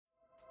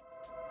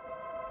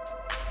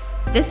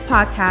This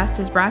podcast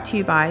is brought to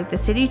you by the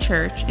City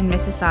Church in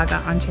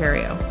Mississauga,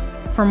 Ontario.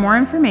 For more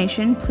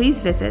information,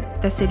 please visit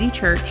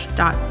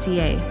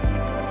thecitychurch.ca.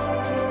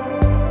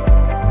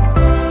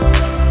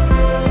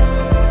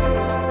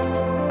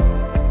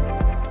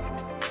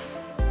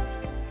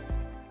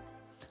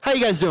 How you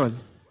guys doing?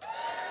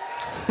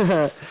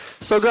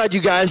 So glad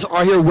you guys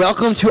are here.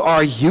 Welcome to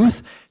our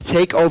Youth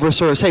Takeover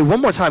service. Hey, one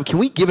more time, can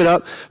we give it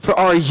up for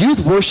our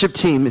youth worship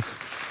team?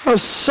 That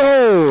was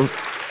so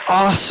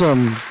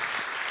awesome.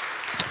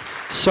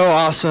 So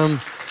awesome.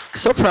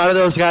 So proud of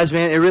those guys,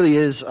 man. It really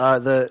is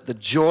the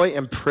joy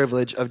and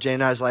privilege of Jane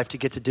and I's life to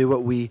get to do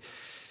what we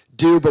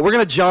do. But we're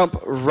going to jump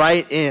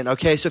right in,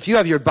 okay? So if you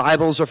have your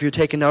Bibles or if you're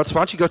taking notes,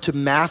 why don't you go to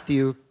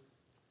Matthew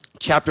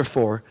chapter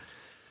 4.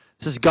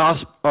 This is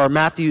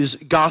Matthew's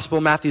gospel,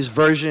 Matthew's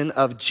version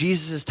of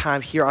Jesus'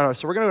 time here on earth.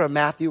 So we're going to go to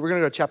Matthew. We're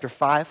going to go to chapter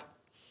 5.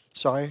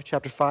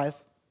 Chapter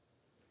 5.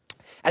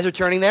 As you're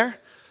turning there,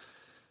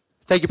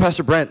 thank you,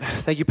 Pastor Brent.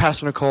 Thank you,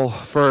 Pastor Nicole,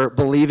 for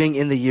believing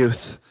in the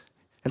youth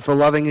and for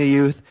loving the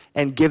youth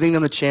and giving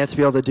them the chance to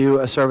be able to do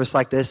a service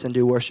like this and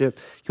do worship.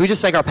 Can we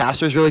just thank our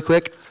pastors really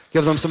quick?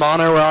 Give them some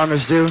honor where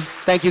honor's due.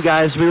 Thank you,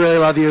 guys. We really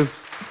love you.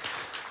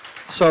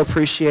 So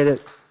appreciate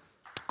it.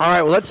 All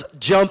right, well, let's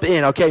jump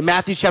in, okay?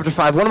 Matthew chapter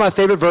 5, one of my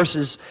favorite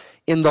verses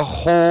in the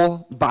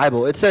whole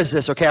Bible. It says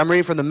this, okay? I'm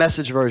reading from the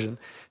Message version.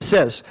 It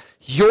says,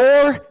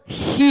 "You're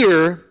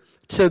here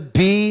to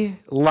be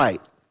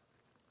light."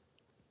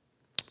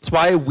 That's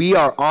why we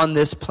are on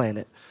this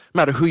planet.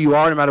 No matter who you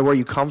are, no matter where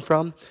you come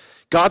from,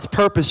 God's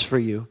purpose for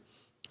you,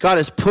 God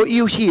has put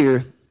you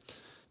here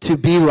to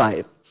be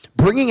light,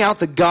 bringing out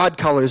the God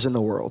colors in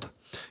the world.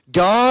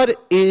 God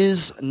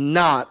is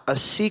not a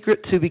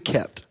secret to be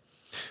kept.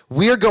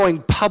 We're going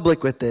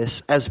public with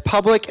this, as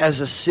public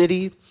as a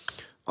city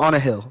on a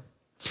hill.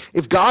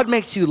 If God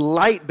makes you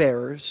light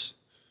bearers,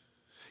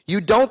 you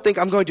don't think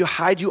I'm going to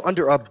hide you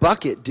under a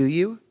bucket, do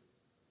you?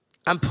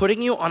 I'm putting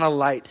you on a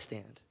light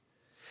stand.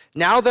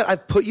 Now that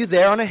I've put you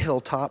there on a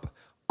hilltop,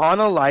 on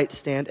a light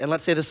stand, and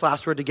let's say this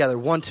last word together.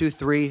 1, 2,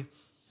 3.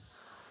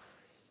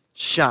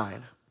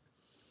 Shine.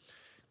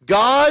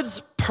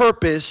 God's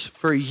purpose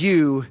for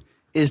you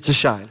is to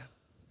shine.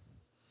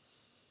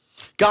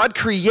 God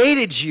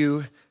created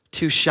you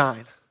to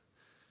shine.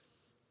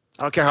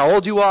 I don't care how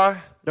old you are.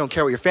 I don't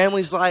care what your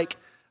family's like.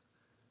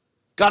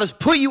 God has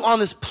put you on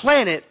this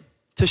planet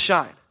to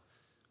shine.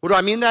 What do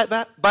I mean by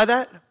that?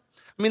 I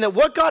mean that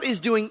what God is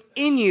doing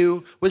in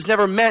you was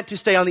never meant to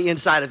stay on the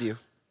inside of you.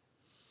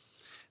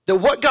 That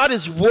what God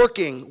is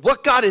working,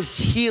 what God is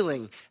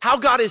healing, how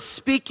God is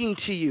speaking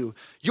to you,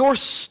 your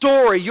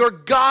story, your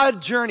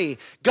God journey,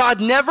 God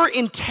never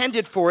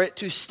intended for it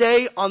to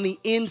stay on the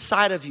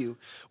inside of you.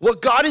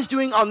 What God is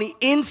doing on the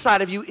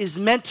inside of you is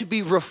meant to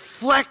be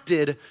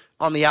reflected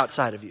on the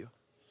outside of you.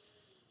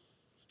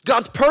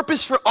 God's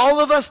purpose for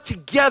all of us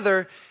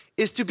together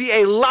is to be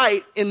a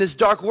light in this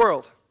dark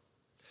world.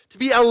 To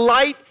be a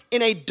light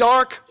in a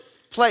dark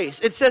place.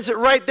 It says it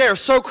right there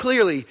so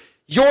clearly.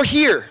 You're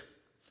here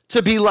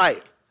to be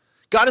light.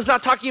 God is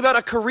not talking about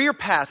a career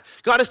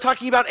path. God is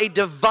talking about a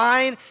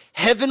divine,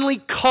 heavenly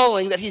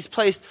calling that he's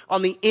placed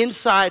on the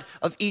inside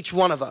of each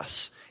one of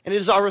us. And it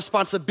is our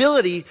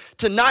responsibility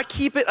to not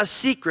keep it a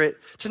secret,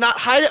 to not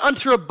hide it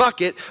under a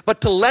bucket, but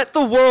to let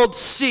the world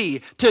see,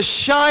 to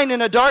shine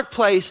in a dark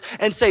place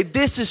and say,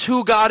 this is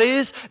who God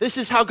is. This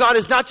is how God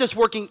is not just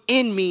working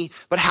in me,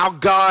 but how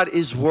God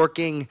is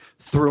working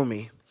through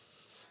me.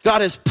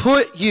 God has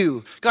put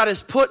you, God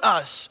has put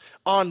us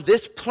on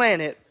this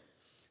planet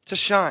to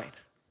shine.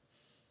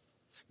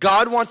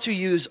 God wants to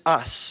use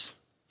us.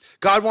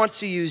 God wants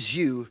to use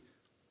you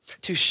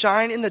to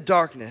shine in the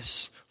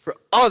darkness for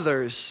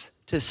others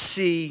to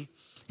see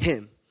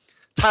him.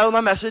 Title of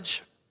my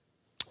message,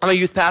 I'm a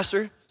youth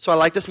pastor, so I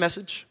like this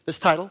message, this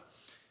title,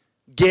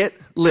 Get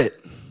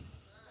Lit.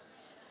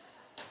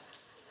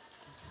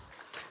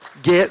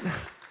 Get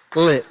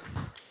lit.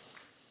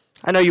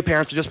 I know you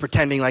parents are just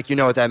pretending like you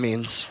know what that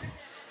means.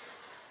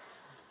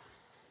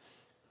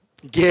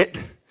 Get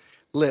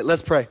lit.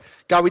 Let's pray.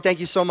 God, we thank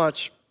you so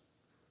much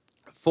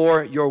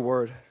for your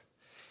word.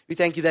 We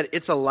thank you that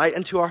it's a light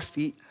unto our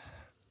feet.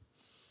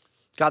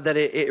 God, that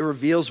it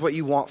reveals what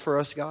you want for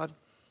us, God.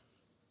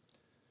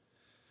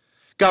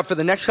 God, for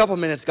the next couple of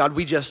minutes, God,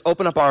 we just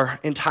open up our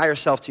entire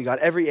self to you, God,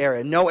 every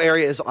area. No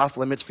area is off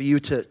limits for you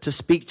to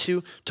speak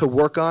to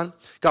work on.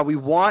 God, we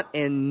want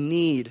and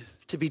need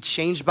to be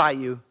changed by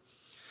you.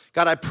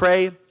 God, I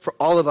pray for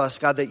all of us,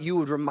 God, that you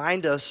would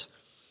remind us,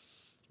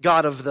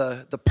 God, of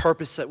the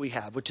purpose that we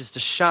have, which is to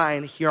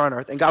shine here on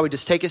earth. And God, we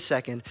just take a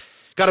second.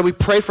 God, we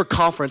pray for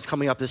conference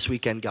coming up this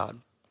weekend, God.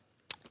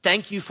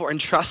 Thank you for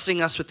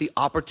entrusting us with the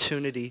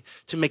opportunity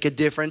to make a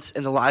difference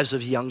in the lives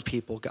of young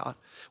people, God.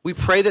 We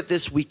pray that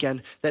this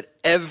weekend, that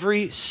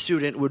every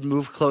student would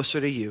move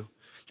closer to you,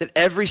 that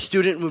every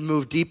student would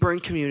move deeper in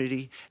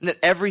community, and that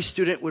every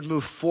student would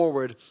move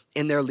forward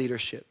in their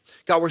leadership.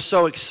 God, we're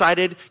so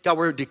excited. God,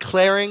 we're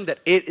declaring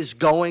that it is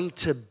going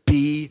to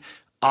be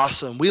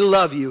awesome. We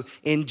love you.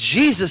 In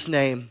Jesus'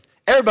 name,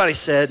 everybody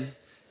said,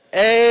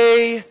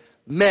 amen.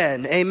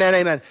 Amen,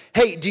 amen.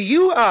 Hey, do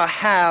you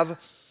have,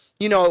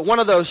 one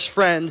of those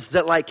friends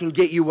that like can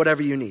get you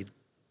whatever you need?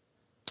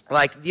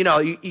 Like, you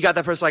got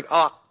that person like,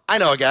 oh, I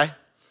know a guy. You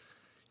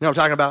know what I'm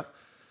talking about?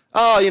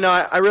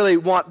 Oh, I really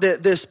want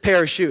this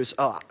pair of shoes.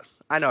 Oh,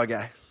 I know a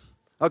guy.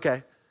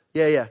 Okay,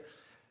 yeah.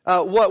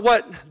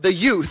 What the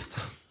youth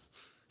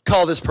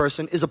call this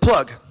person is a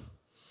plug.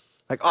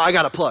 Like, oh, I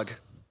got a plug. You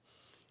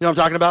know what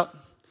I'm talking about?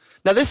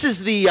 Now, this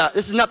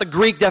is not the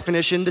Greek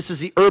definition. This is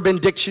the Urban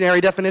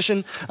Dictionary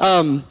definition.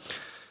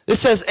 This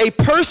says a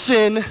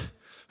person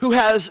who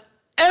has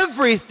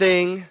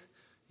everything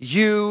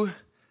you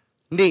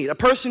need. A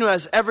person who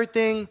has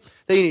everything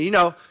that you need.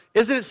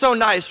 Isn't it so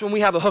nice when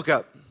we have a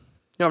hookup? You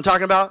know what I'm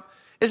talking about?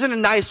 Isn't it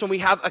nice when we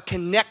have a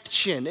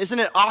connection? Isn't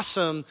it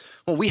awesome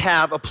when we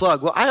have a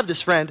plug? Well, I have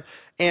this friend,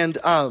 and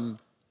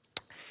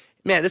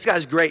man, this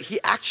guy's great. He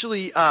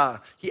actually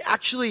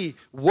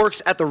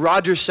works at the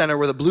Rogers Center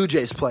where the Blue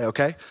Jays play,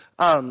 okay?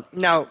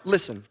 Now,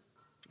 listen.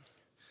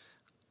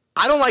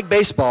 I don't like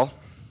baseball,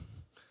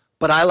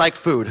 but I like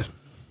food.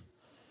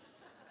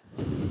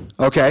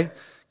 Okay?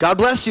 God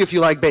bless you if you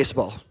like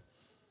baseball.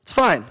 It's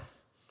fine.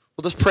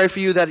 We'll just pray for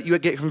you that you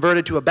get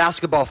converted to a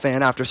basketball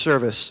fan after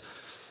service.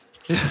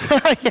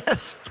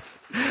 Yes.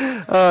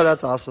 Oh,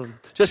 that's awesome.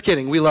 Just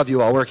kidding. We love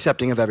you all. We're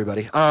accepting of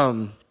everybody.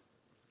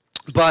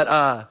 But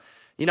I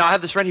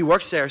have this friend, he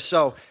works there,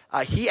 so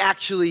he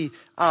actually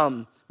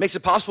makes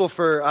it possible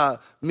for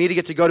me to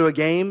get to go to a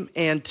game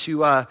and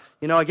to,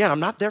 again,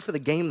 I'm not there for the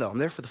game, though. I'm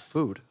there for the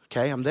food,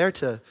 okay? I'm there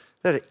to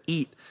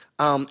eat.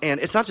 And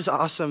it's not just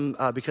awesome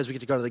because we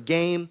get to go to the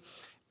game,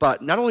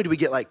 but not only do we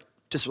get,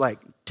 just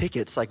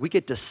tickets, we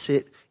get to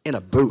sit in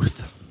a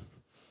booth.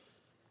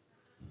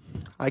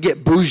 I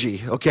get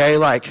bougie, okay?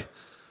 It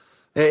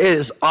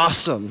is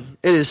awesome.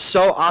 It is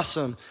so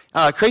awesome.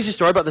 Crazy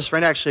story about this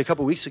friend, actually, a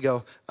couple weeks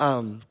ago.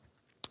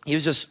 He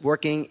was just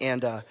working,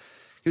 and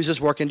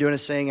doing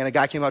his thing, and a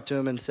guy came up to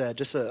him and said,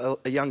 just a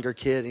younger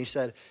kid, and he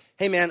said,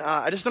 hey, man,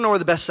 I just don't know where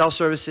the best cell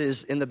service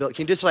is in the building.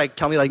 Can you just,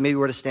 tell me, maybe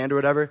where to stand or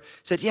whatever? He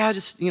said, yeah,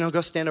 just,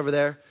 go stand over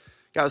there.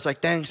 Guy was like,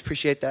 thanks,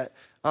 appreciate that.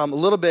 A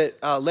little bit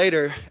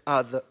later,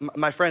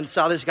 my friend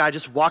saw this guy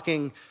just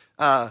walking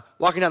down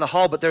the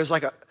hall, but there's,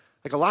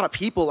 a lot of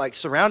people,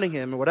 surrounding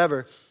him or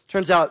whatever.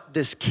 Turns out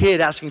this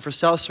kid asking for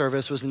cell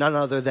service was none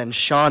other than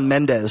Shawn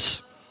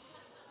Mendes.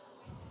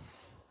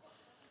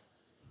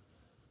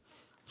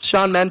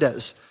 Shawn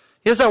Mendes.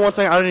 He has that one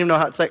song, I don't even know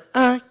how, it's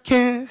I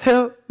can't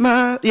help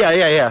my...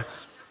 Yeah.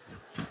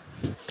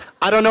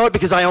 I don't know it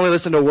because I only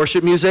listen to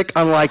worship music,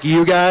 unlike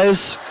you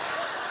guys.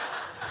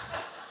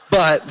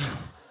 But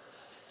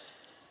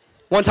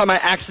one time I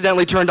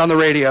accidentally turned on the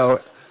radio,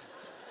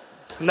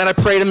 and then I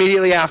prayed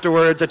immediately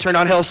afterwards. I turned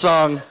on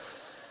Hillsong.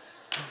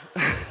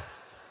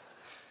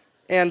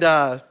 And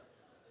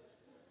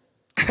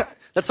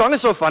that song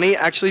is so funny,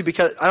 actually,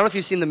 because I don't know if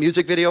you've seen the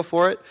music video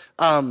for it,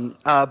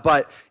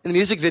 but in the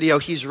music video,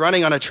 he's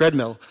running on a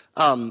treadmill.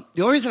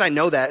 The only reason I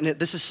know that, and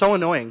this is so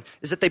annoying,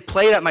 is that they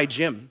play it at my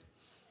gym.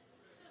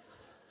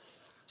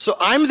 So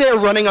I'm there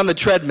running on the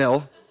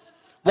treadmill,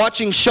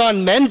 watching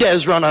Shawn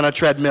Mendes run on a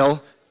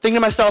treadmill, thinking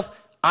to myself,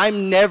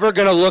 I'm never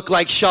going to look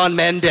like Shawn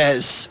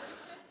Mendes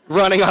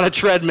running on a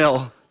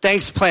treadmill.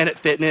 Thanks, Planet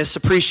Fitness.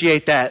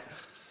 Appreciate that.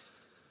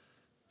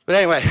 But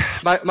anyway,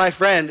 my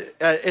friend,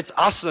 it's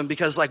awesome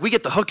because, we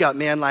get the hookup,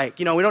 man.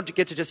 We don't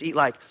get to just eat,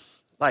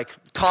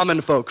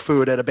 common folk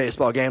food at a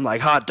baseball game, like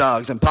hot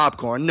dogs and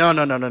popcorn. No.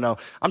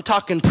 I'm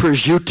talking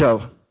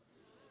prosciutto.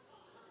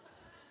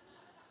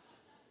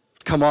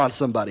 Come on,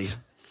 somebody.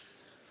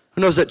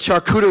 Who knows that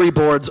charcuterie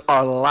boards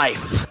are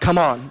life? Come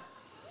on.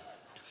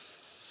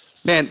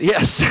 Man,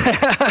 yes.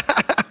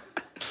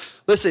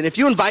 Listen, if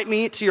you invite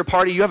me to your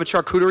party, you have a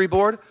charcuterie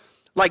board,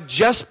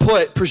 just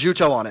put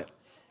prosciutto on it.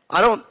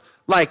 I don't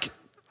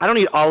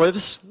eat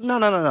olives.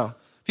 No.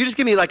 If you just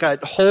give me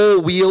a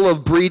whole wheel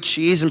of brie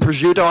cheese and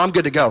prosciutto, I'm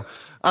good to go.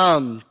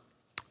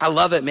 I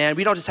love it, man.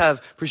 We don't just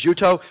have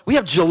prosciutto. We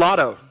have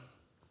gelato.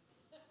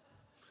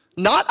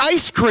 Not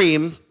ice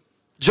cream,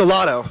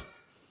 gelato.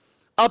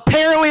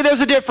 Apparently there's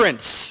a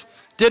difference.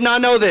 Did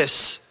not know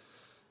this.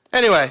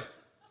 Anyway,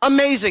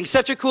 amazing.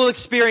 Such a cool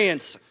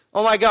experience.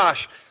 Oh my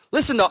gosh.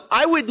 Listen though,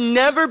 I would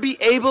never be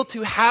able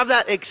to have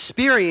that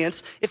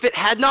experience if it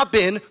had not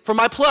been for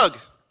my plug.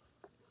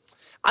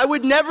 I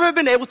would never have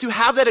been able to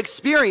have that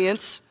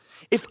experience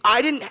if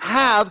I didn't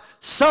have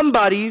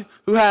somebody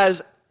who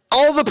has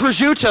all the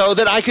prosciutto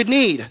that I could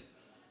need. It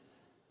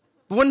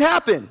wouldn't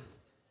happen.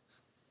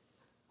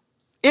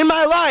 In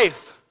my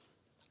life,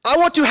 I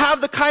want to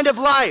have the kind of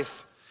life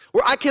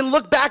where I can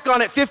look back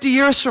on it 50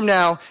 years from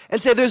now and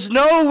say there's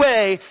no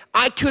way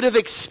I could have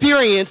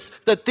experienced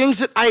the things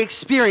that I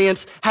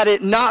experienced had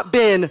it not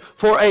been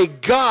for a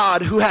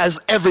God who has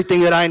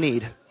everything that I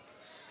need.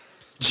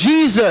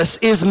 Jesus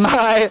is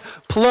my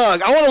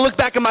plug. I want to look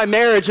back at my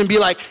marriage and be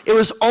like, it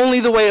was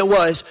only the way it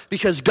was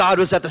because God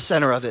was at the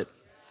center of it.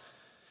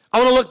 I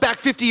want to look back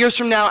 50 years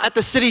from now at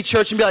the City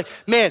Church and be like,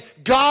 man,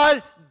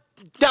 God,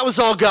 that was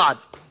all God.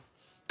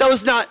 That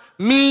was not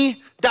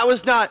me. That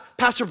was not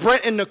Pastor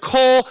Brent and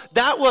Nicole.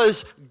 That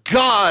was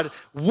God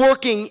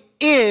working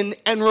in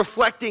and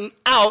reflecting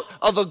out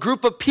of a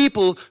group of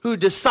people who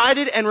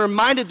decided and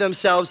reminded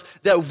themselves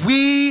that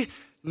we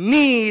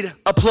need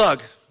a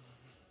plug.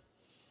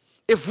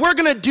 If we're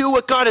going to do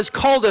what God has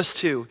called us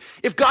to,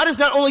 if God is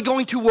not only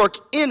going to work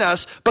in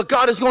us, but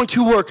God is going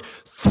to work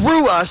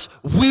through us,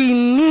 we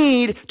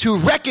need to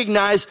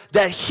recognize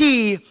that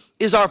He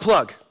is our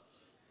plug.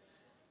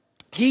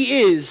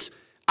 He is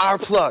our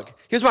plug.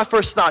 Here's my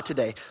first thought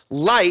today.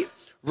 Light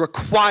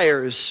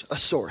requires a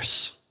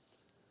source.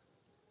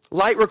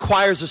 Light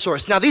requires a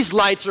source. Now, these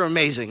lights are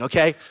amazing,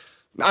 okay?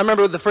 I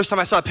remember the first time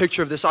I saw a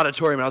picture of this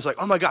auditorium, and I was like,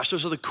 oh my gosh,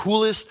 those are the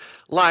coolest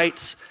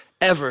lights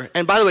ever.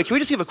 And by the way, can we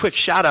just give a quick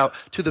shout out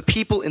to the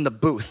people in the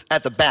booth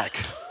at the back?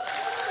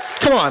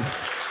 Come on.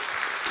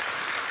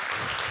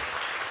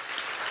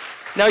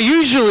 Now,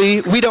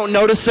 usually we don't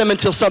notice them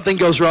until something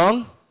goes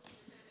wrong,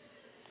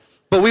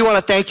 but we want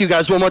to thank you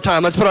guys one more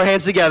time. Let's put our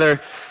hands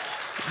together.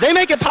 They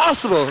make it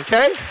possible,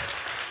 okay?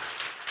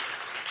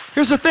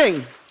 Here's the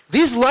thing.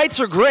 These lights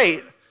are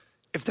great.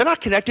 If they're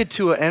not connected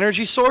to an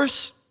energy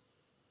source,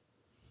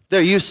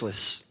 they're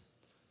useless.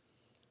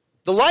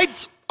 The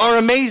lights are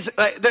amazing.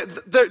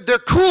 They're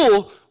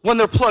cool when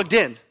they're plugged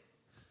in.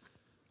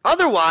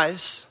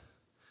 Otherwise,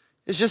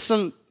 it's just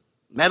some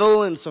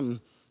metal and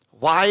some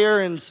wire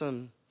and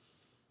some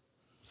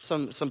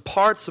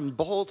parts, some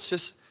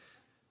bolts.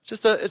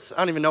 I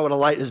don't even know what a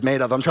light is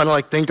made of. I'm trying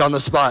to think on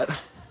the spot.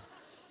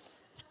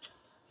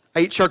 I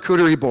eat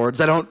charcuterie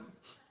boards. I don't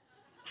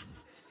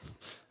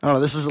know,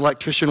 this is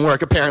electrician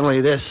work, apparently,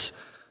 this.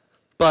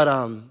 But,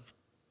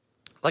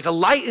 a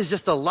light is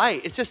just a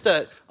light. It's just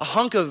a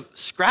hunk of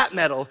scrap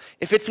metal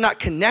if it's not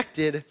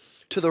connected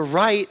to the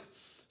right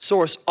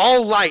source.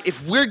 All light,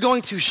 if we're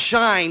going to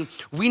shine,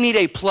 we need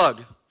a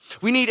plug.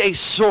 We need a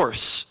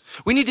source.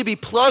 We need to be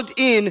plugged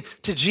in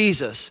to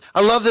Jesus.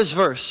 I love this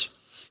verse.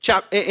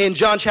 In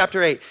John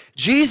chapter 8,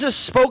 Jesus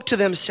spoke to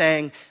them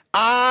saying,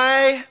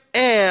 I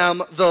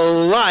am the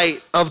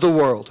light of the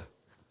world.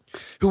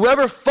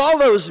 Whoever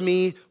follows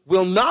me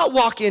will not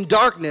walk in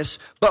darkness,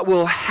 but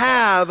will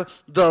have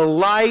the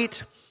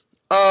light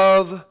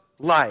of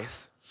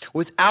life.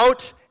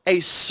 Without a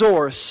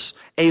source,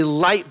 a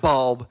light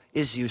bulb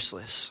is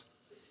useless.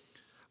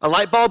 A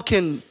light bulb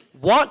can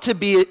want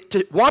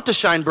to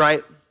shine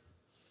bright.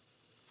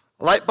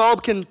 A light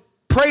bulb can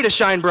pray to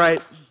shine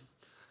bright.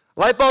 A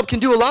light bulb can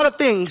do a lot of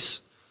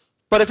things,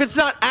 but if it's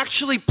not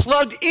actually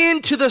plugged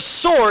into the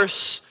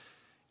source,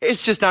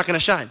 it's just not going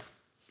to shine.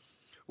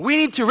 We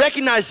need to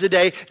recognize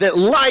today that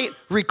light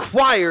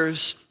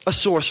requires a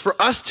source. For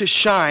us to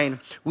shine,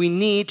 we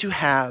need to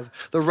have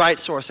the right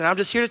source. And I'm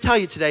just here to tell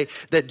you today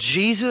that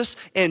Jesus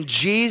and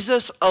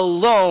Jesus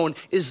alone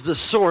is the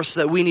source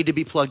that we need to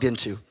be plugged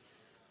into.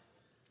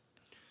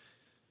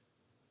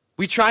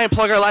 We try and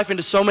plug our life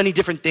into so many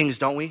different things,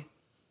 don't we?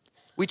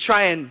 We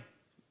try and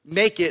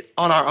make it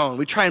on our own.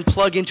 We try and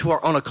plug into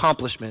our own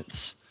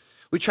accomplishments.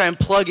 We try and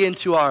plug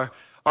into our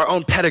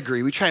own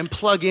pedigree. We try and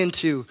plug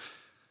into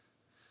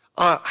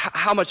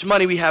how much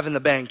money we have in the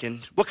bank and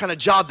what kind of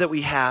job that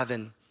we have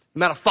and the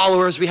amount of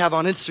followers we have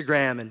on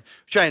Instagram, and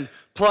we try and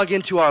plug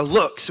into our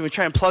looks, and we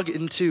try and plug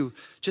into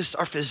just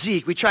our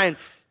physique. We try and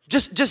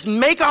just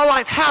make our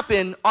life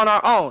happen on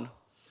our own.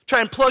 Try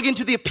and plug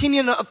into the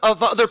opinion of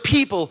other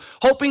people,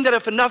 hoping that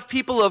if enough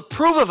people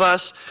approve of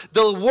us,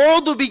 the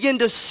world will begin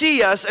to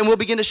see us and we'll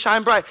begin to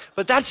shine bright.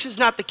 But that's just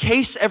not the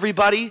case,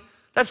 everybody.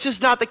 That's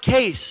just not the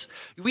case.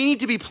 We need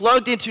to be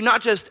plugged into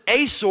not just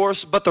a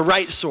source, but the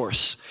right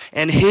source.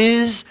 And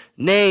His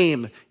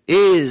name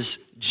is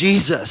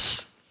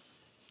Jesus.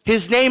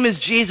 His name is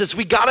Jesus.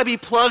 We got to be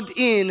plugged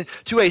in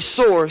to a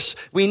source.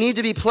 We need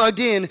to be plugged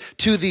in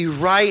to the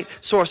right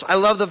source. I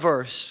love the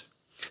verse.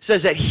 It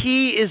says that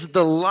He is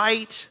the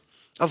light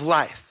of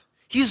life.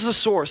 He's the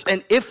source.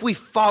 And if we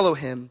follow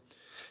Him,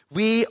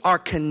 we are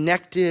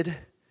connected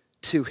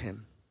to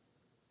Him.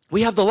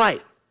 We have the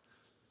light.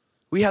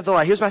 We have the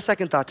light. Here's my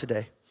second thought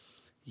today.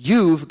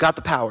 You've got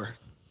the power.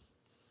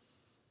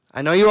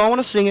 I know you all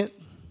want to sing it.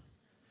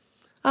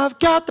 I've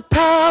got the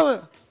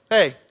power.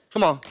 Hey,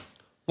 come on.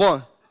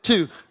 1,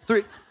 2,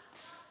 3.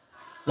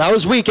 That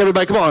was weak,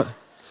 everybody. Come on.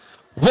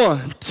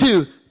 1,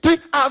 2, 3.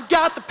 I've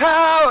got the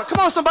power. Come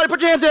on, somebody,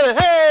 put your hands together.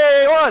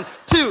 Hey, 1,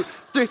 2,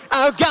 3.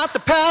 I've got the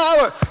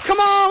power. Come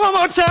on, one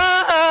more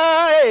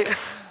time.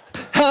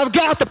 I've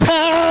got the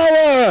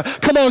power.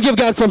 Come on, give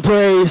God some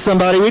praise,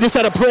 somebody. We just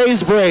had a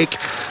praise break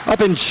up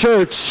in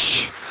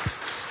church.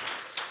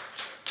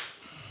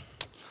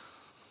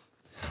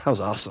 That was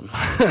awesome.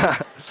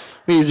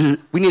 we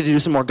need to do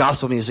some more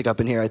gospel music up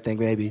in here, I think,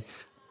 maybe.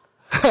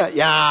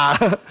 Yeah,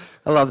 I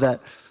love that.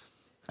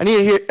 I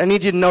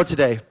need you to know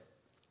today,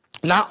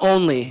 not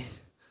only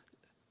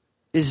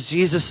is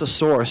Jesus the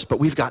source, but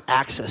we've got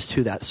access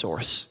to that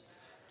source.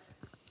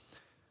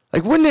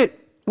 Wouldn't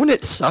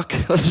it suck?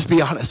 Let's just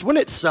be honest.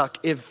 Wouldn't it suck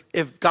if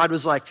God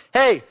was like,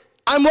 hey,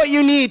 I'm what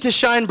you need to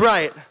shine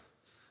bright,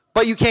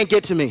 but you can't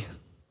get to me?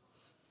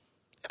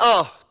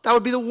 Oh, that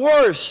would be the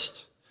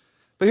worst.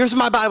 But here's what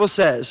my Bible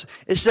says.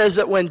 It says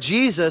that when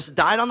Jesus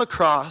died on the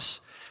cross,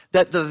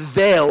 that the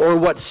veil, or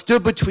what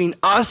stood between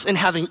us and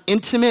having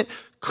intimate,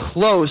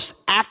 close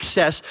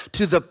access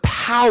to the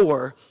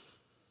power,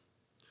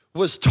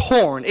 was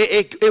torn.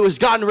 It was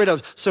gotten rid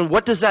of. So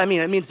what does that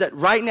mean? It means that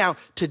right now,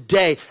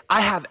 today,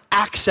 I have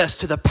access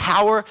to the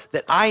power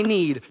that I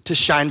need to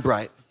shine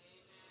bright.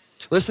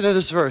 Listen to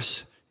this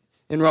verse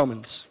in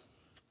Romans.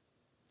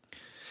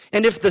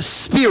 And if the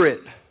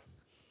Spirit,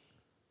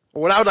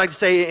 or what I would like to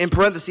say in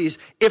parentheses,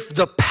 if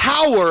the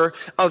power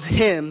of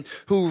him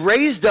who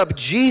raised up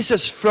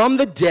Jesus from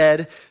the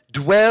dead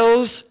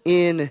dwells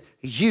in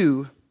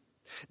you,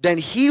 then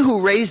he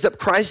who raised up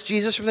Christ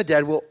Jesus from the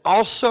dead will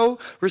also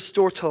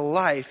restore to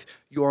life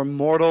your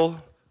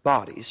mortal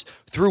bodies.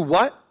 Through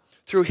what?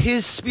 Through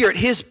his Spirit,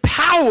 his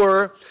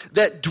power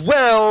that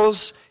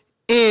dwells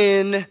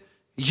in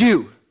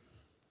you.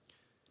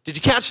 Did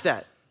you catch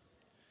that?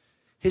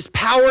 His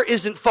power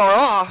isn't far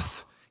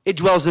off, it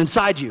dwells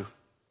inside you.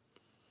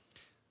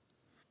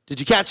 Did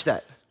you catch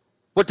that?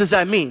 What does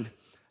that mean?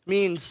 It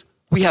means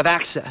we have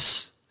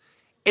access.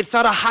 It's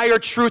not a higher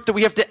truth that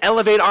we have to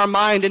elevate our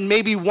mind and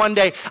maybe one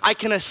day I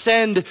can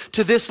ascend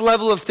to this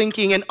level of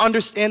thinking and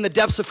understand the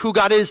depths of who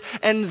God is,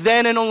 and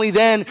then and only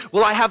then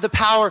will I have the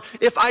power.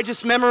 If I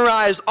just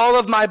memorize all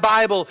of my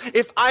Bible,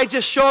 if I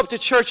just show up to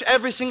church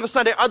every single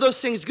Sunday, are those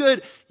things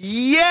good?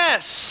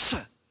 Yes,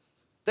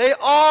 they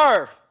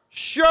are,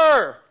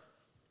 sure.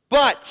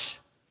 But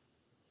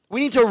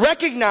we need to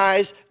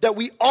recognize that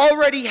we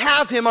already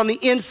have him on the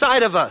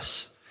inside of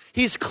us.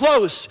 He's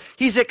close.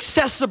 He's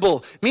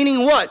accessible.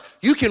 Meaning what?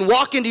 You can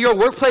walk into your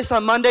workplace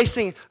on Monday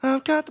singing,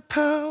 I've got the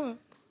power.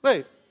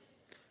 Wait.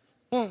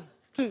 1,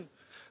 2.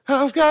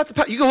 I've got the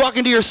power. You can walk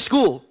into your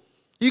school.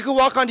 You can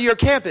walk onto your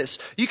campus.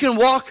 You can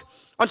walk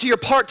onto your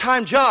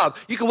part-time job.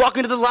 You can walk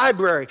into the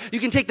library. You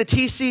can take the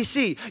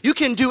TCC. You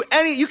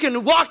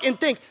can walk and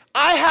think,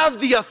 I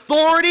have the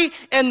authority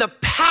and the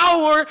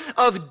power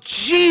of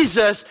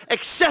Jesus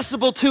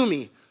accessible to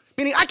me.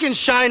 Meaning I can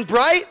shine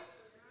bright.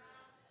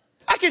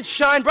 I can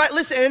shine bright.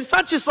 Listen, and it's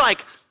not just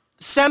like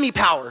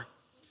semi-power.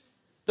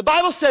 The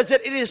Bible says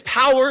that it is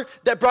power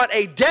that brought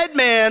a dead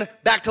man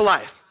back to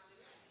life.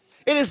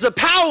 It is the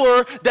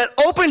power that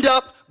opened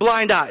up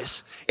blind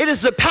eyes. It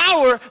is the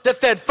power that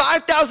fed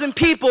 5,000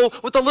 people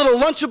with a little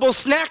Lunchable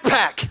snack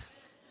pack.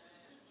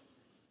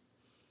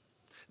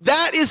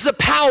 That is the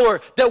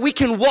power that we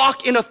can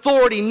walk in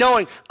authority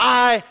knowing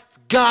I've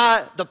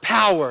got the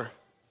power.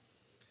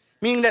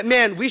 Meaning that,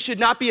 man, we should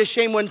not be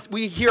ashamed when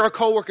we hear our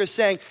coworkers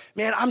saying,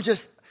 man, I'm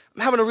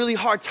having a really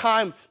hard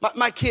time.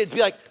 My kids be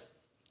like,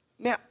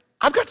 man,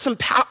 I've got some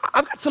power,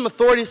 I've got some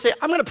authority to say,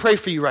 I'm going to pray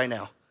for you right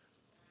now.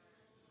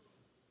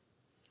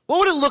 What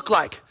would it look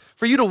like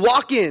for you to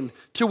walk in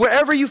to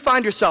wherever you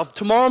find yourself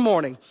tomorrow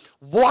morning,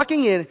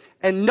 walking in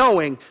and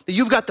knowing that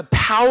you've got the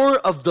power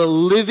of the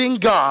living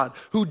God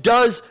who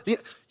does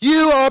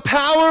you are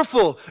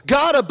powerful,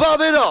 God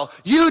above it all.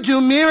 You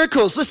do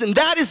miracles. Listen,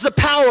 that is the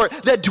power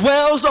that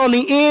dwells on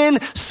the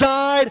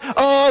inside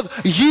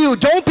of you.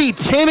 Don't be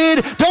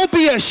timid. Don't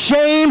be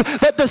ashamed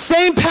that the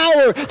same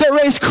power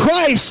that raised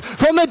Christ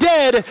from the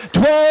dead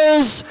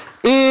dwells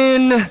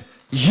in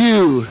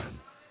you.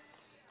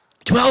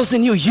 Dwells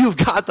in you. You've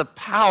got the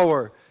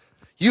power.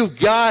 You've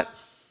got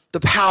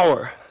the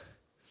power.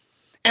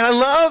 And I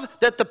love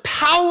that the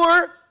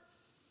power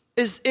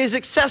is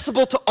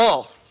accessible to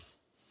all.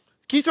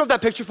 Can you throw up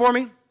that picture for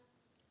me?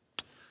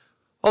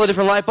 All the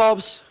different light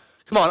bulbs.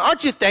 Come on,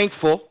 aren't you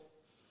thankful?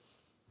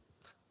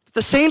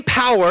 The same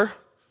power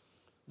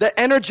that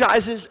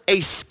energizes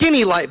a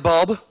skinny light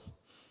bulb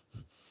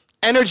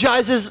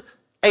energizes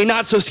a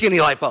not so skinny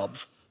light bulb.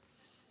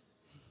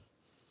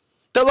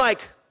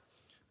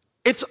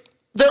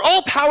 They're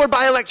all powered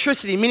by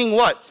electricity, meaning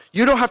what?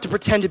 You don't have to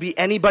pretend to be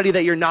anybody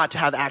that you're not to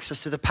have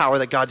access to the power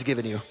that God's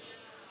given you.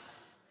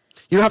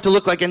 You don't have to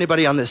look like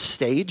anybody on this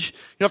stage.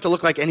 You don't have to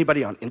look like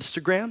anybody on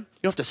Instagram. You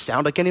don't have to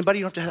sound like anybody.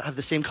 You don't have to have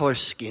the same color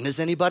skin as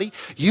anybody.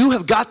 You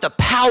have got the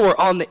power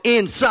on the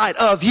inside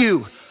of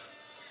you.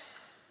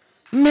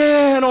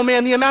 Man, oh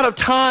man, the amount of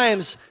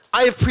times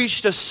I have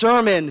preached a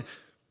sermon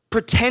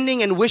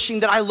pretending and wishing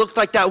that I looked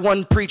like that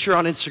one preacher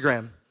on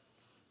Instagram.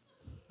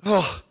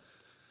 Oh,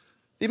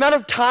 the amount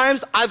of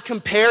times I've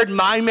compared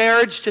my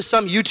marriage to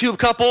some YouTube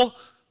couple.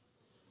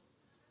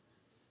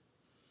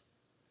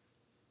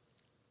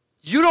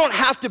 You don't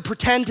have to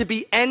pretend to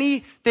be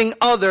anything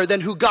other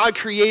than who God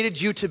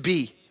created you to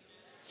be.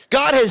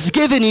 God has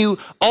given you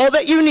all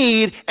that you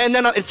need, and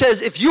then it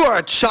says if you are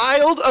a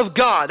child of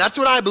God, that's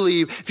what I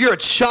believe. If you're a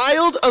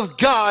child of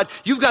God,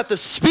 you've got the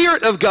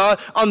Spirit of God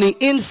on the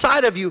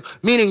inside of you,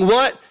 meaning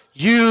what?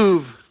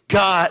 You've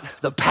got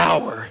the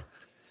power.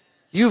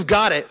 You've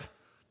got it.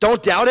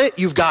 Don't doubt it,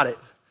 you've got it.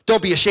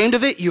 Don't be ashamed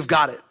of it, you've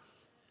got it.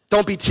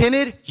 Don't be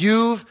timid,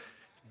 you've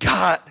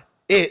got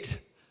it.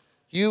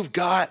 You've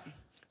got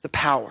the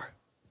power.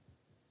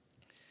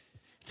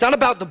 It's not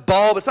about the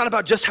bulb. It's not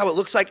about just how it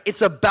looks like.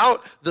 It's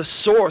about the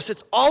source.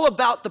 It's all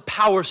about the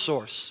power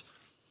source.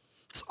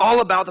 It's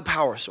all about the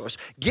power source.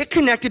 Get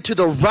connected to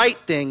the right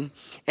thing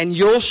and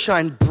you'll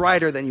shine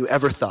brighter than you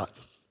ever thought.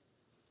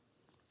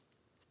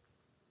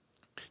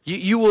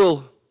 You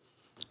will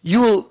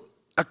You will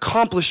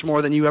accomplish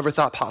more than you ever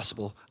thought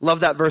possible. Love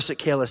that verse that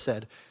Kayla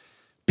said.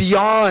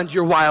 Beyond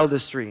your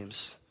wildest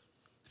dreams.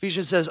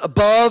 Ephesians says,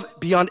 above,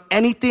 beyond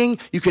anything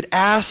you could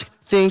ask,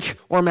 think,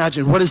 or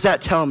imagine. What does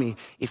that tell me?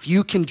 If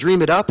you can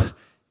dream it up,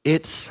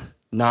 it's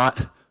not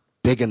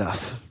big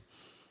enough.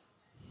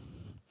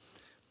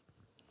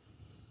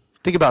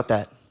 Think about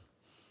that.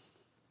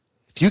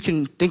 If you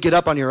can think it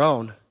up on your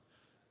own,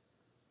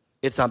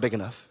 it's not big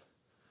enough.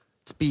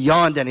 It's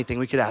beyond anything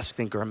we could ask,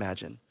 think, or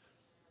imagine.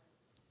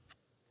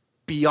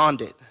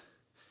 Beyond it.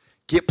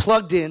 Get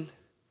plugged in.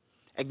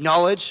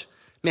 Acknowledge,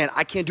 man,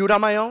 I can't do it on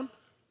my own.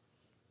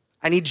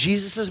 I need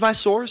Jesus as my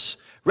source.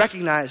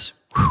 Recognize,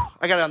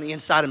 I got it on the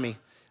inside of me.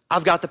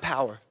 I've got the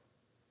power.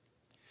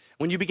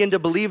 When you begin to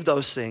believe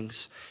those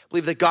things,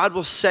 believe that God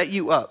will set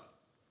you up.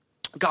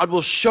 God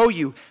will show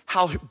you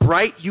how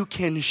bright you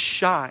can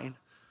shine.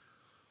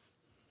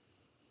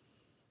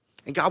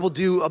 And God will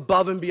do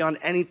above and beyond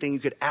anything you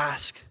could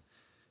ask,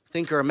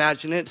 think, or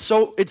imagine. It's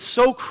so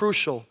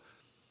crucial.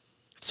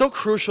 It's so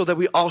crucial that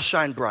we all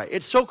shine bright.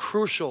 It's so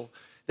crucial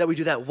that we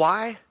do that.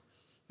 Why?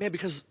 Man,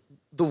 because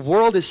the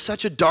world is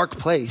such a dark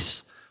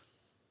place.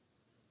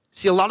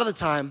 See, a lot of the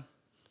time,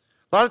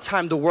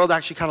 the world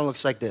actually kind of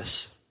looks like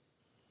this.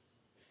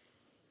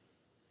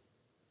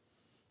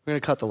 We're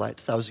going to cut the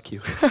lights. That was a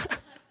cue.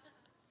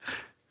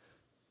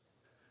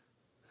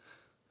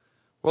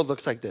 World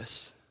looks like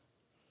this.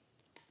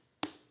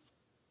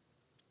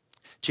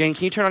 Jane,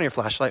 can you turn on your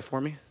flashlight for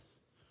me?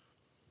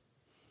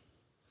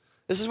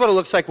 This is what it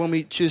looks like when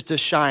we choose to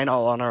shine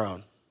all on our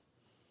own.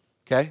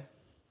 Okay?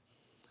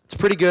 It's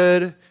pretty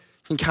good. You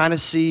can kind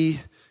of see.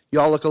 You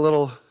all look a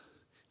little,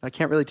 I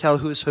can't really tell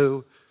who's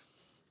who.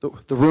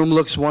 The room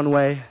looks one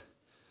way.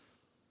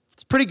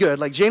 It's pretty good.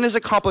 Like Jane is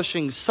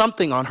accomplishing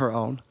something on her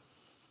own.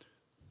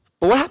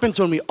 But what happens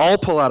when we all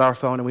pull out our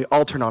phone and we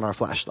all turn on our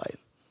flashlight?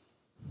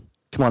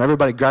 Come on,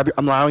 everybody,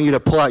 I'm allowing you to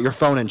pull out your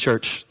phone in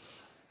church.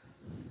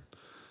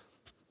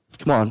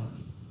 Come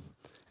on.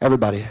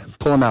 Everybody,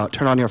 pull them out,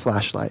 turn on your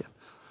flashlight,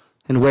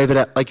 and wave it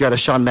at like you're at a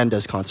Shawn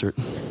Mendes concert.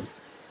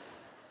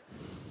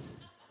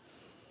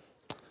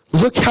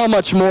 Look how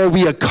much more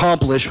we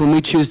accomplish when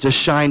we choose to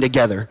shine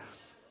together.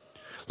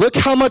 Look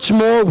how much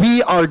more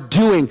we are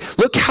doing.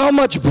 Look how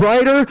much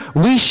brighter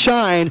we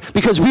shine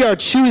because we are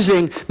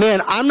choosing,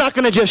 man, I'm not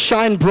going to just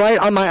shine bright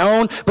on my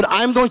own, but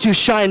I'm going to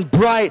shine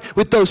bright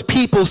with those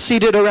people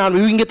seated around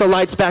me. We can get the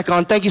lights back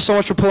on. Thank you so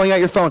much for pulling out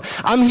your phone.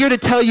 I'm here to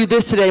tell you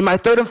this today. My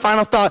third and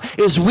final thought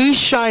is we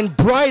shine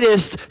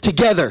brightest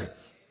together.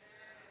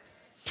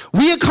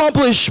 We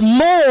accomplish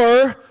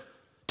more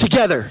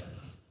together.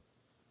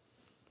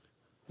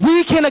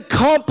 We can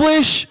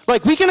accomplish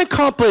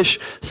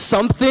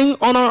something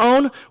on our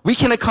own. We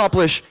can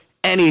accomplish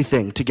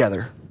anything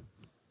together.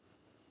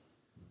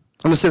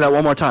 I'm going to say that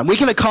one more time. We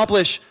can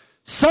accomplish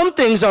some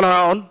things on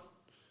our own,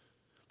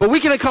 but we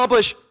can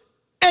accomplish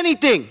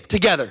anything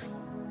together.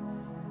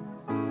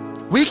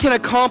 We can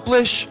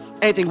accomplish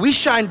anything. We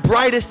shine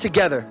brightest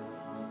together.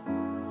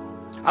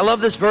 I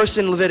love this verse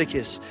in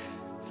Leviticus.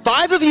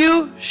 5 of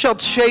you shall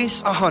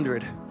chase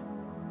 100.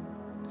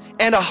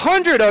 And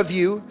 100 of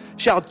you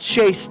shall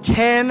chase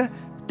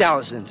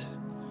 10,000,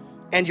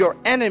 and your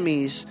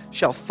enemies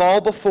shall fall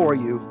before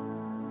you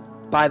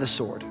by the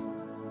sword.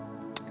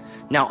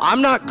 Now,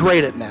 I'm not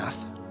great at math,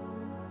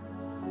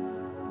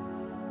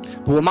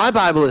 but what my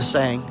Bible is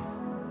saying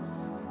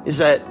is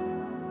that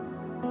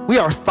we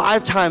are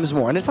 5 times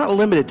more, and it's not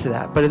limited to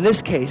that, but in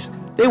this case,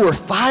 they were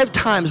 5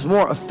 times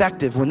more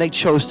effective when they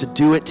chose to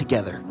do it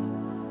together.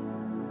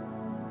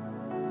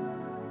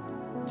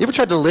 You ever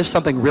tried to lift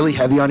something really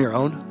heavy on your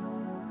own?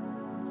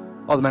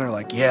 All the men are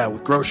like, yeah,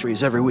 with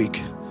groceries every week.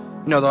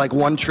 You know, the like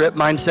one trip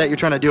mindset, you're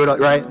trying to do it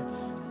right.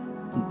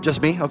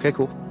 Just me? Okay,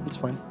 cool. That's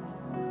fine.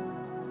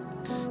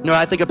 You know,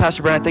 I think of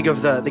Pastor Brent, I think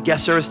of the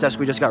guest service desk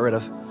we just got rid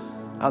of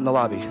out in the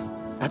lobby.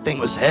 That thing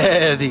was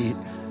heavy.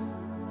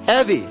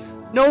 Heavy.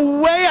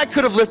 No way I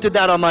could have lifted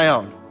that on my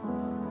own.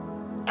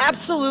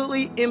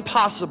 Absolutely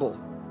impossible.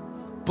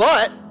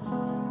 But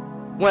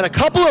when a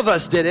couple of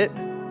us did it,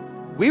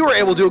 we were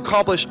able to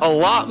accomplish a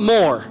lot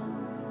more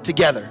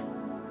together.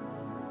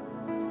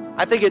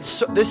 I think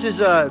this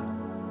is a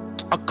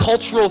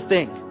cultural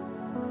thing.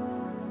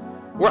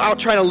 We're out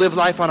trying to live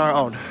life on our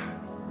own.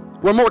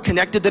 We're more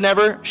connected than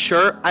ever,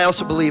 sure. I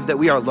also believe that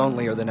we are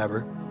lonelier than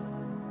ever.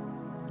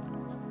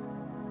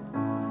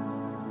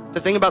 The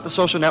thing about the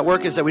social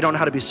network is that we don't know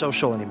how to be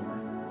social anymore.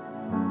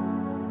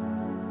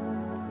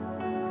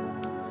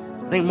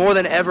 I think more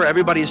than ever,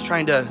 everybody is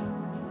trying to,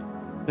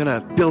 I'm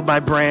gonna build my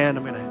brand,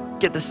 I'm gonna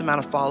get this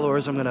amount of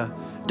followers,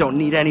 don't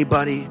need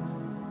anybody.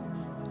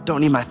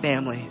 Don't need my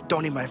family.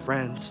 Don't need my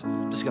friends.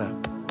 I'm just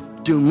going to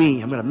do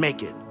me. I'm going to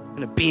make it. I'm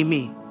going to be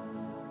me.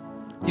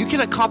 You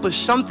can accomplish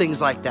some things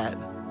like that.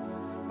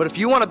 But if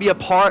you want to be a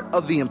part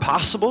of the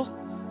impossible,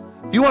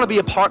 if you want to be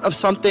a part of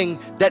something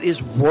that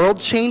is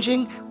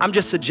world-changing, I'm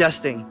just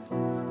suggesting,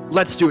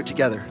 let's do it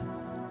together.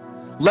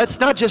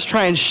 Let's not just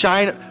try and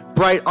shine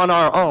bright on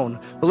our own,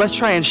 but let's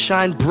try and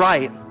shine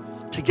bright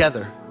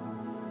together.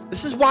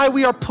 This is why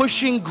we are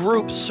pushing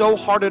groups so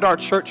hard at our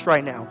church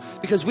right now,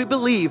 because we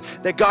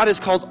believe that God has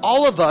called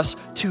all of us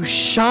to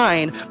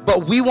shine,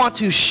 but we want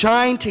to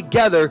shine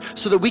together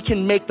so that we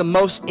can make the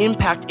most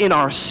impact in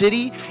our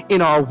city,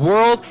 in our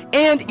world,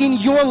 and in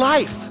your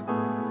life.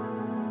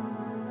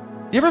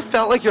 You ever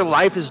felt like your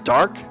life is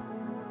dark?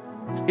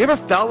 You ever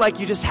felt like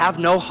you just have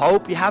no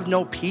hope, you have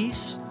no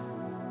peace?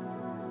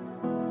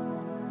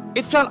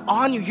 It's not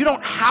on you. You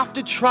don't have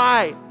to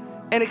try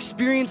and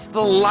experience the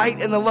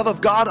light and the love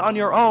of God on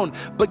your own.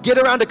 But get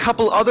around a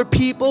couple other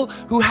people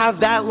who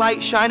have that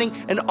light shining,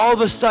 and all of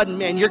a sudden,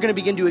 man, you're going to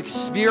begin to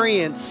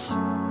experience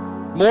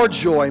more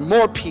joy,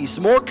 more peace,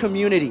 more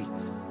community.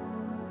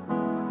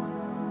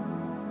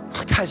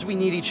 Oh, guys, we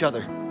need each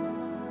other.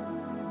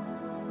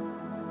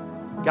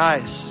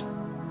 Guys,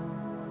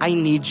 I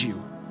need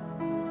you.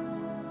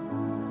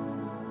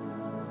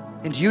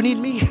 And you need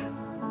me.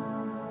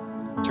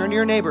 Turn to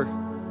your neighbor.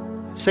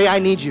 Say, I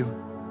need you.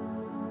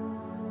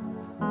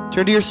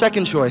 Turn to your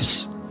second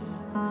choice.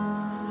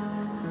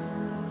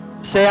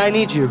 Say, I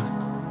need you.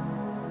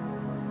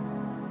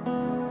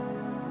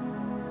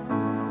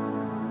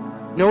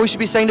 You know what we should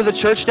be saying to the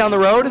church down the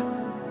road?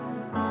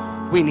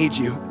 We need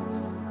you.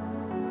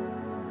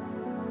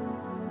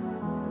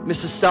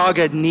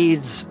 Mississauga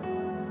needs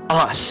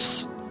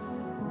us.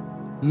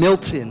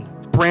 Milton,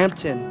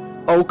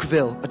 Brampton,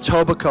 Oakville,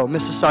 Etobicoke,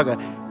 Mississauga.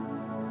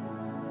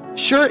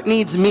 Sure, it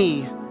needs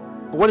me,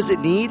 but what does it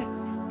need?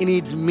 It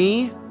needs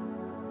me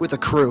with a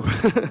crew.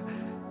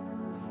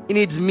 It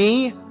needs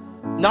me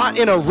not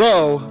in a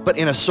row, but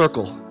in a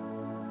circle.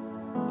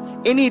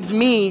 It needs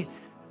me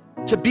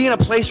to be in a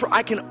place where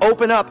I can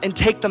open up and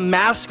take the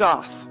mask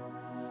off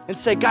and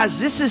say, guys,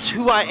 this is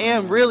who I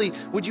am, really.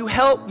 Would you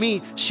help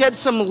me shed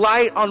some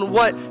light on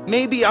what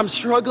maybe I'm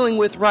struggling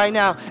with right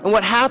now? And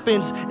what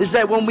happens is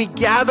that when we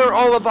gather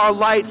all of our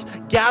lights,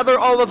 gather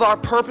all of our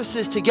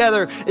purposes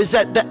together, is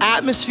that the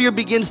atmosphere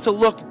begins to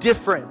look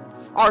different.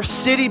 Our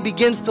city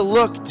begins to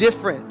look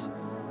different.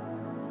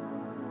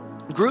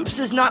 Groups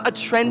is not a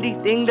trendy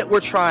thing that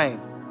we're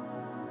trying.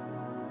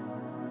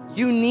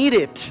 You need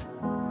it.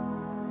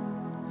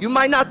 You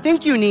might not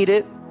think you need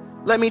it.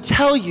 Let me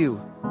tell you,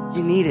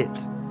 you need it.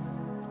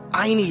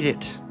 I need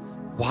it.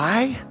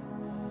 Why?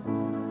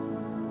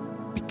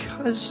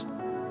 Because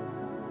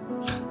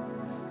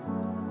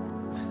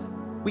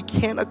we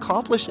can't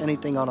accomplish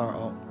anything on our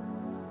own.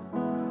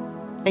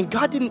 And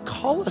God didn't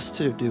call us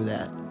to do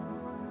that.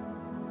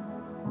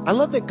 I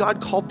love that God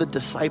called the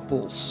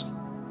disciples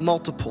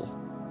multiple,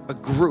 a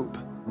group.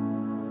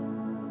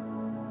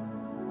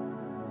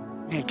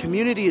 Man,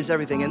 community is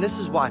everything, and this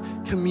is why.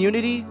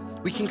 Community,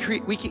 we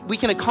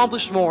can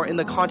accomplish more in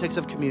the context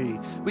of community.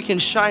 We can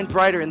shine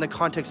brighter in the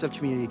context of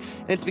community.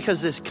 And it's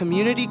because this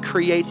community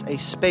creates a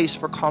space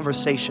for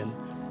conversation.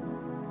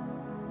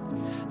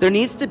 There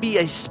needs to be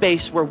a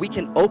space where we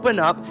can open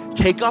up,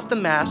 take off the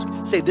mask,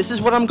 say, this is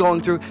what I'm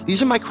going through.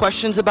 These are my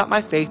questions about my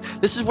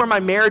faith. This is where my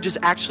marriage is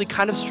actually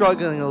kind of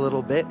struggling a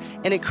little bit.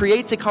 And it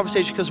creates a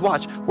conversation, because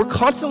watch, we're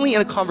constantly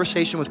in a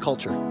conversation with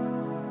culture.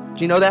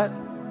 Do you know that?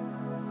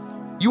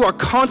 You are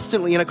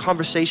constantly in a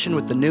conversation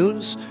with the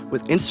news,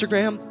 with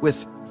Instagram,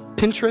 with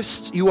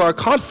Pinterest. You are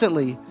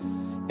constantly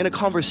in a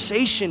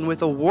conversation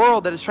with a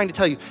world that is trying to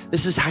tell you,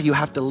 this is how you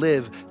have to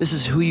live. This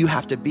is who you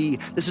have to be.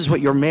 This is what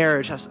your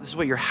marriage has. This is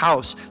what your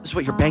house, this is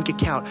what your bank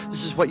account,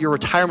 this is what your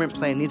retirement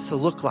plan needs to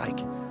look like.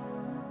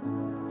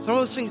 Some of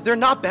those things, they're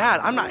not bad.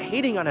 I'm not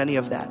hating on any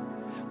of that.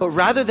 But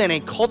rather than a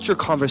culture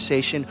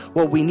conversation,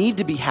 what we need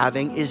to be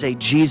having is a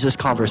Jesus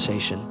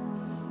conversation.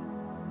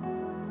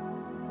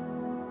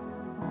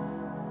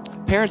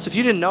 Parents, if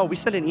you didn't know, we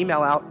sent an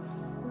email out.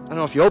 I don't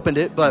know if you opened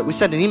it, but we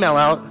sent an email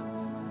out.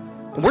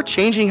 And we're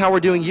changing how we're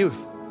doing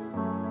youth.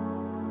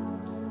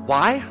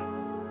 Why?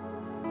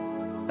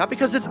 Not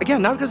because it's a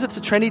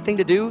trendy thing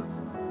to do.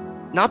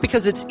 Not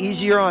because it's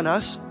easier on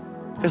us,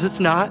 because it's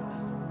not.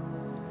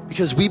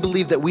 Because we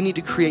believe that we need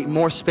to create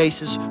more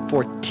spaces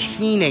for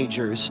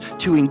teenagers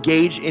to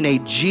engage in a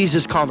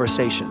Jesus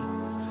conversation.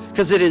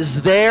 Because it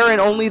is there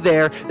and only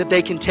there that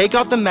they can take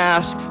off the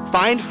mask,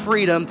 find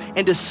freedom,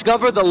 and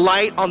discover the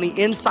light on the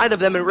inside of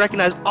them and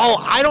recognize,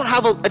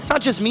 it's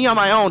not just me on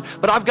my own,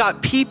 but I've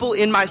got people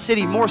in my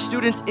city, more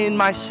students in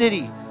my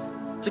city.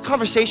 It's a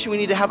conversation we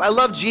need to have. I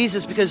love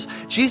Jesus because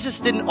Jesus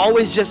didn't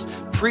always just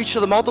preach to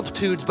the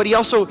multitudes, but he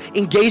also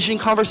engaged in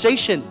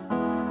conversation.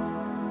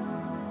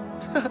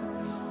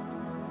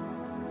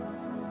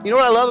 You know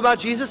what I love about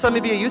Jesus? Let me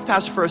be a youth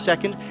pastor for a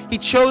second. He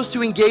chose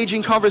to engage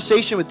in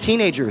conversation with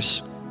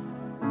teenagers.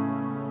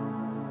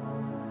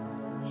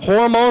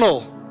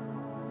 Hormonal,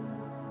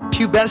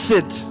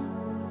 pubescent,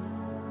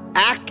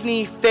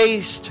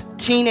 acne-faced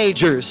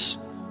teenagers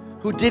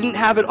who didn't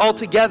have it all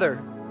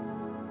together.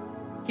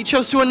 He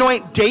chose to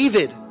anoint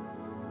David,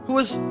 who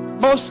was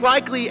most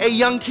likely a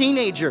young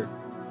teenager.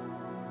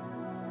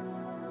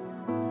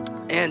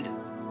 And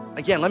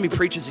again, let me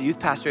preach as a youth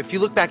pastor. If you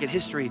look back at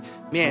history,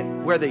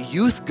 man, where the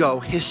youth go,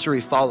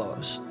 history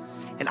follows.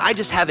 And I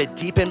just have it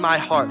deep in my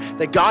heart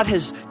that God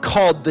has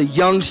called the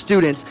young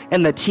students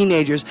and the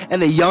teenagers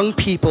and the young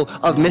people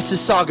of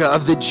Mississauga,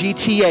 of the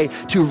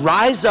GTA, to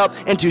rise up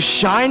and to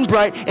shine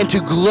bright and to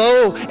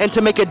glow and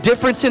to make a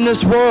difference in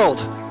this world.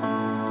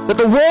 That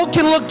the world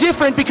can look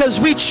different because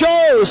we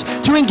chose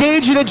to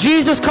engage in a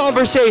Jesus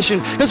conversation,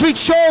 because we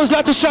chose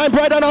not to shine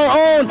bright on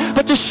our own,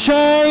 but to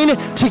shine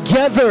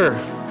together.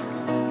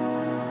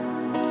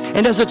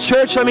 And as a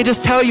church, let me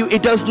just tell you,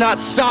 it does not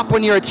stop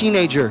when you're a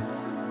teenager.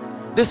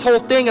 This whole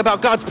thing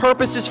about God's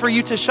purpose is for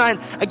you to shine.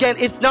 Again,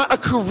 it's not a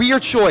career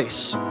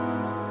choice.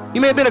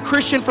 You may have been a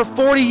Christian for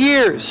 40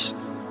 years.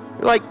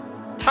 You're like,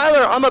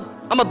 Tyler,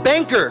 I'm a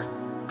banker.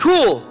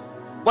 Cool.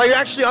 While you're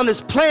actually on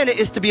this planet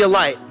is to be a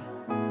light.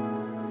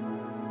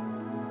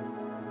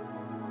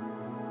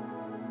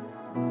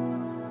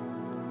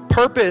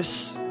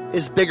 Purpose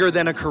is bigger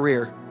than a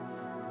career.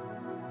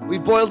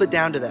 We've boiled it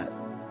down to that.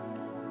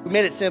 We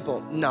made it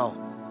simple.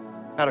 No.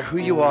 No matter who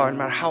you are, no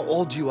matter how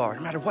old you are,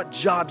 no matter what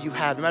job you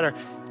have, no matter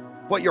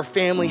what your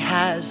family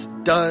has,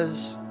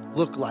 does,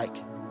 look like,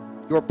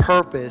 your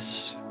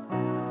purpose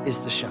is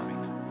to shine.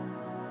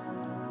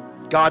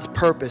 God's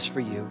purpose for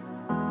you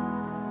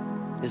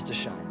is to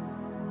shine.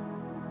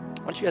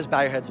 Why don't you guys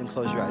bow your heads and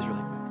close your eyes really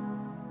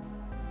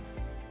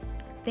quick.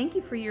 Thank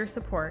you for your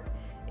support.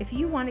 If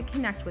you want to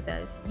connect with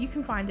us, you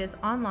can find us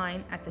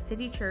online at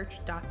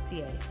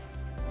thecitychurch.ca.